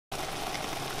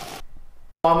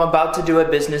I'm about to do a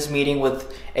business meeting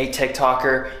with a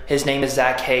TikToker. His name is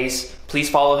Zach Hayes. Please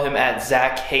follow him at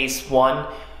Zach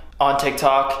Hayes1 on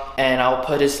TikTok, and I'll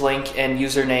put his link and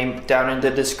username down in the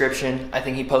description. I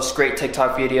think he posts great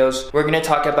TikTok videos. We're gonna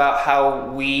talk about how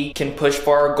we can push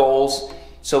for our goals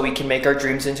so we can make our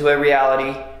dreams into a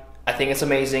reality. I think it's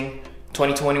amazing.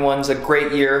 2021 is a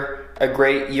great year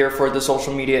for the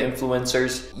social media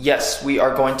influencers. Yes, we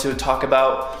are going to talk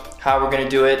about how we're gonna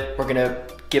do it. We're gonna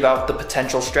give out the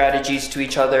potential strategies to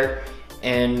each other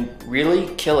and really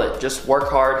kill it. Just work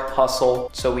hard, hustle,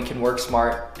 so we can work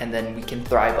smart and then we can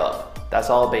thrive up. That's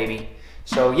all, baby.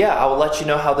 So yeah, I will let you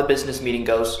know how the business meeting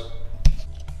goes.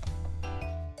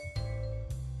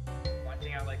 One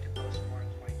thing I like to post more in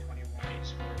 2021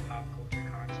 is for pop culture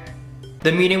content.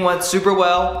 The meeting went super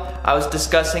well. I was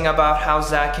discussing about how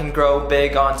Zach can grow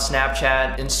big on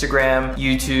Snapchat, Instagram,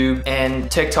 YouTube,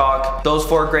 and TikTok. Those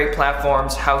 4 great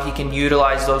platforms, how he can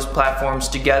utilize those platforms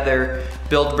together,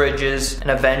 build bridges,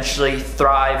 and eventually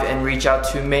thrive and reach out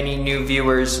to many new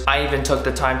viewers. I even took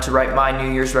the time to write my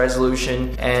New Year's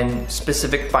resolution and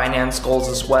specific finance goals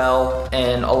as well.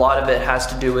 And a lot of it has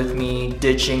to do with me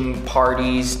ditching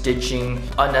parties, ditching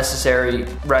unnecessary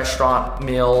restaurant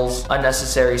meals,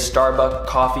 unnecessary Starbucks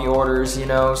coffee orders,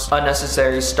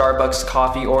 unnecessary Starbucks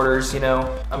coffee orders,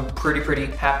 I'm pretty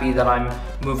happy that I'm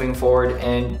moving forward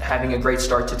and having a great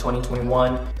start to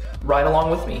 2021. Ride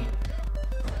along with me.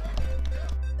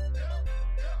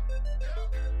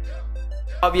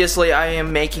 Obviously, I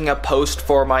am making a post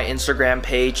for my Instagram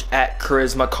page at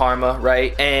Charisma Karma,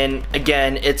 right? And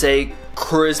again, it's a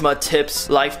charisma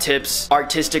tips, life tips,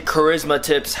 artistic charisma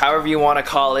tips, however you want to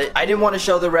call it. I didn't want to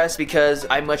show the rest because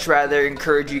I much rather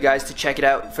encourage you guys to check it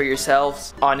out for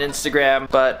yourselves on Instagram.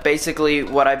 But basically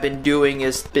what I've been doing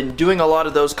is been doing a lot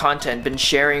of those content, been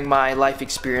sharing my life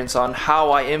experience on how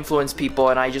I influence people,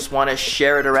 and I just want to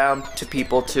share it around to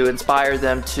people to inspire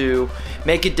them to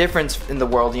make a difference in the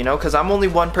world, because I'm only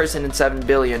one person in 7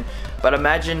 billion. But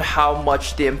imagine how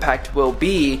much the impact will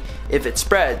be if it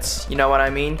spreads, you know what I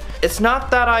mean? It's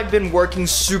not that I've been working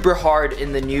super hard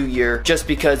in the new year just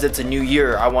because it's a new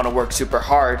year, I want to work super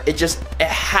hard. It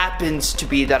happens to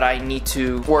be that I need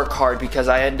to work hard because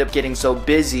I end up getting so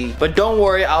busy. But don't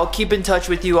worry, I'll keep in touch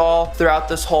with you all throughout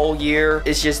this whole year.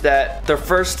 It's just that the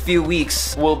first few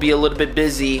weeks will be a little bit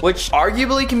busy, which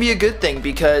arguably can be a good thing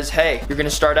because, hey, you're gonna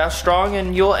start out strong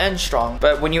and you'll end strong.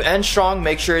 But when you end strong,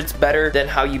 make sure it's better than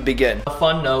how you begin. A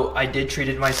fun note, I did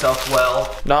treated myself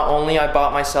well. Not only I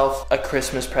bought myself a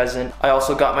Christmas present, I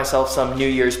also got myself some New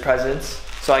Year's presents.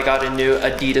 So I got a new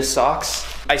Adidas socks.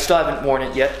 I still haven't worn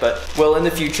it yet, but will in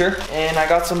the future. And I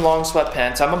got some long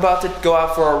sweatpants. I'm about to go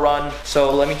out for a run,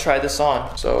 so let me try this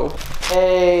on. So,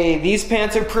 hey, these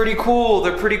pants are pretty cool.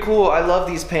 They're pretty cool. I love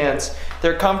these pants.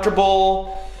 They're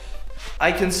comfortable.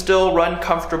 I can still run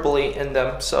comfortably in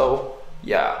them, so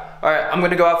yeah. All right, I'm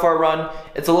gonna go out for a run.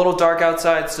 It's a little dark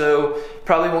outside, so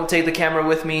probably won't take the camera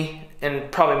with me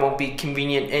and probably won't be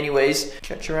convenient anyways.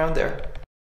 Catch you around there.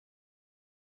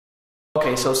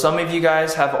 Okay, so some of you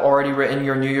guys have already written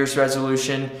your New Year's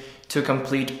resolution to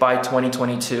complete by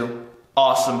 2022.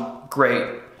 Awesome, great.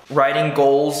 Writing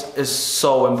goals is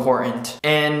so important.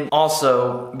 And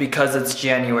also, because it's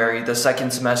January, the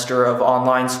second semester of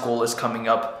online school is coming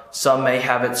up. Some may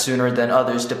have it sooner than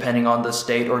others depending on the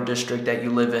state or district that you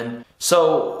live in.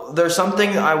 So there's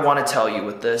something I want to tell you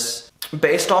with this.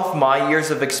 Based off my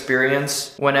years of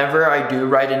experience, whenever I do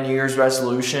write a New Year's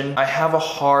resolution, I have a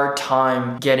hard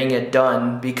time getting it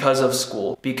done because of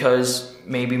school. Because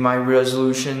maybe my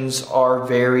resolutions are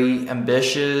very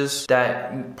ambitious,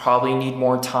 that probably need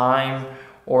more time,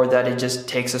 or that it just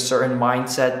takes a certain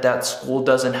mindset that school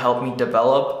doesn't help me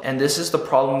develop. And this is the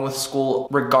problem with school,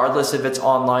 regardless if it's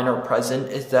online or present,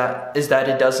 is that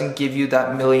it doesn't give you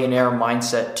that millionaire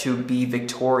mindset to be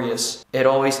victorious. It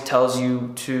always tells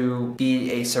you to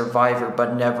be a survivor,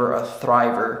 but never a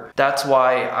thriver. That's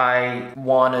why I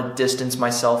want to distance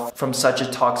myself from such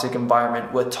a toxic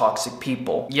environment with toxic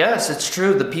people. Yes, it's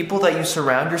true. The people that you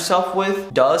surround yourself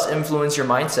with does influence your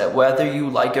mindset, whether you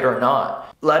like it or not.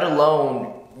 Let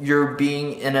alone you're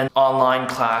being in an online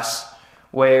class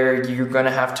where you're gonna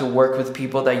have to work with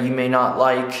people that you may not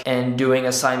like and doing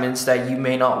assignments that you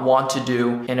may not want to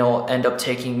do, and it'll end up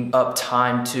taking up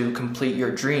time to complete your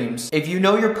dreams. If you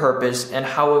know your purpose and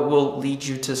how it will lead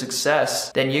you to success,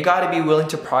 then you gotta be willing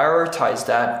to prioritize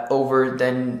that over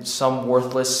than some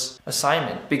worthless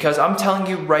assignment. Because I'm telling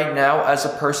you right now, as a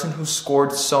person who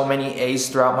scored so many A's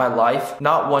throughout my life,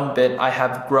 not one bit I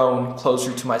have grown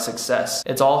closer to my success.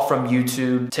 It's all from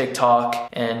YouTube, TikTok,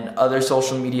 and other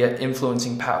social media influencing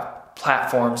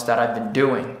platforms that I've been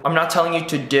doing. I'm not telling you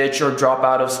to ditch or drop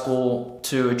out of school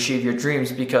to achieve your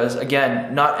dreams because,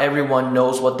 again, not everyone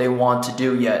knows what they want to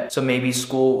do yet. So maybe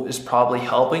school is probably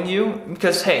helping you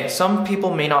because, hey, some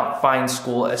people may not find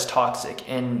school as toxic,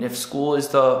 and if school is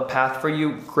the path for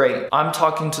you, great. I'm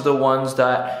talking to the ones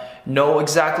that know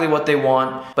exactly what they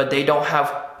want, but they don't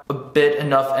have a bit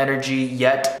enough energy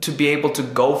yet to be able to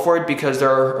go for it because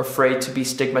they're afraid to be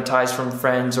stigmatized from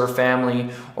friends or family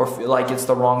or feel like it's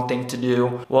the wrong thing to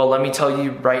do. Well, let me tell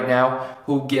you right now,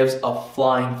 who gives a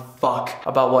flying fuck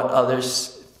about what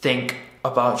others think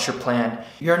about your plan?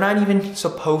 You're not even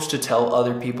supposed to tell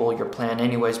other people your plan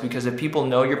anyways, because if people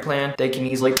know your plan, they can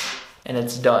easily and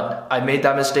it's done. I made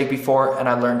that mistake before and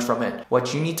I learned from it.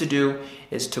 What you need to do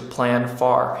is to plan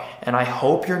far. And I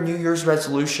hope your New Year's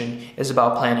resolution is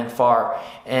about planning far.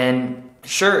 And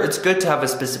sure, it's good to have a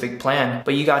specific plan,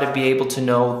 but you got to be able to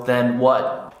know then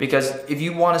what. Because if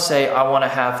you want to say, I want to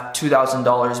have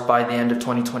 $2,000 by the end of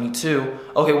 2022,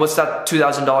 okay, what's that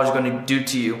 $2,000 going to do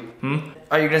to you?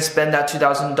 Are you going to spend that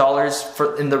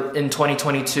 $2,000 in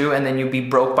 2022 and then you be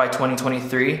broke by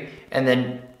 2023 and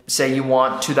then say you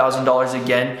want $2,000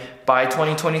 again by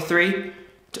 2023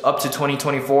 up to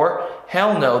 2024?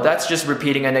 Hell no, that's just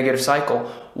repeating a negative cycle.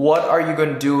 What are you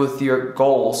going to do with your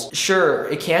goals? Sure,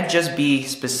 it can't just be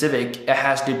specific. It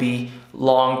has to be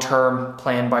long-term,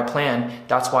 plan by plan.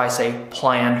 That's why I say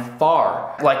plan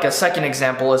far. Like a second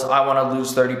example is I want to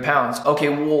lose 30 pounds. Okay,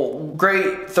 well,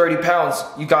 great, 30 pounds,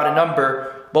 you got a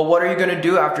number. But what are you going to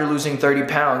do after losing 30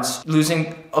 pounds?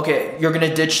 Okay, you're going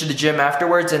to ditch to the gym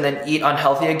afterwards and then eat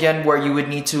unhealthy again where you would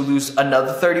need to lose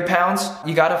another 30 pounds?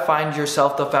 You got to find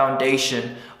yourself the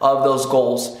foundation of those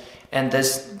goals. And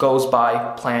this goes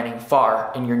by planning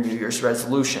far in your New Year's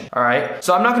resolution, all right?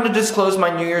 So I'm not gonna disclose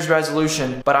my New Year's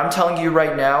resolution, but I'm telling you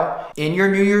right now, in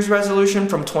your New Year's resolution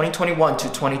from 2021 to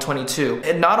 2022,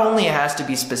 it not only has to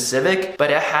be specific,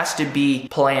 but it has to be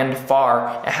planned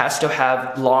far. It has to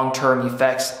have long-term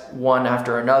effects one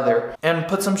after another, and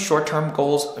put some short-term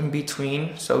goals in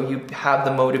between so you have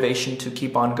the motivation to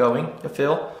keep on going, you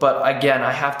feel? But again,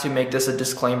 I have to make this a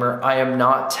disclaimer. I am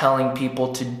not telling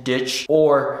people to ditch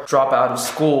or drop out of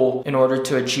school in order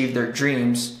to achieve their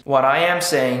dreams. What I am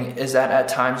saying is that at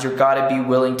times you've got to be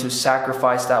willing to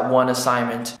sacrifice that one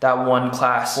assignment, that one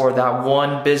class, or that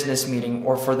one business meeting,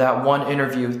 or for that one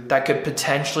interview that could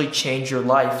potentially change your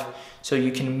life so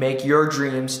you can make your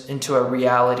dreams into a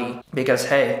reality. Because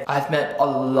hey, I've met a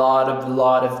lot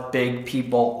of big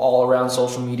people all around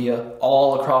social media,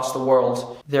 all across the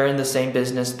world. They're in the same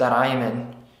business that I am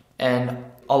in. And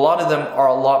a lot of them are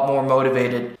a lot more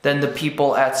motivated than the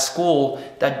people at school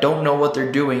that don't know what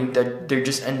they're doing, that they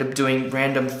just end up doing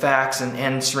random facts and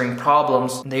answering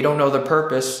problems. They don't know the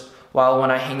purpose. While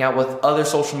when I hang out with other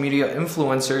social media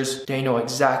influencers, they know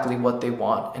exactly what they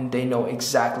want and they know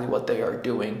exactly what they are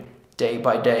doing day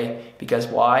by day. Because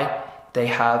why? They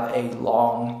have a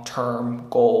long-term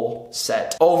goal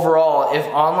set. Overall, if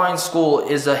online school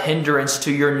is a hindrance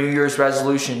to your New Year's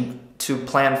resolution to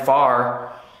plan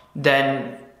far,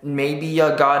 then maybe you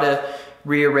gotta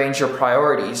rearrange your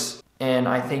priorities. And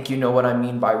I think you know what I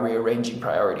mean by rearranging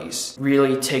priorities.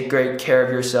 Really take great care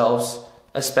of yourselves,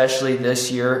 especially this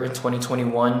year in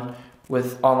 2021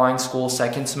 with online school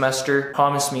second semester.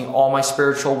 Promise me, all my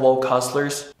spiritual woke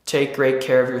hustlers, take great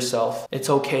care of yourself. It's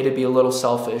okay to be a little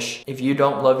selfish. If you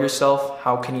don't love yourself,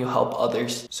 how can you help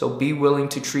others? So be willing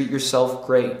to treat yourself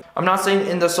great. I'm not saying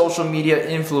in the social media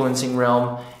influencing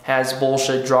realm has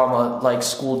bullshit drama like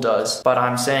school does, but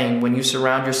I'm saying when you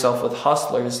surround yourself with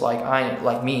hustlers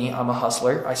like me, I'm a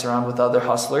hustler. I surround with other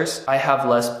hustlers. I have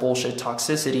less bullshit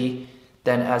toxicity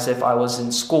than as if I was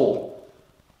in school.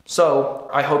 So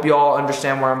I hope you all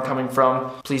understand where I'm coming from.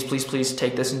 Please, please, please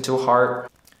take this into heart.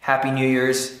 Happy New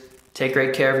Year's. Take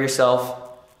great care of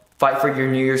yourself. Fight for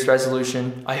your New Year's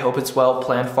resolution. I hope it's well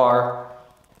planned far.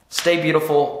 Stay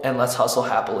beautiful and let's hustle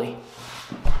happily.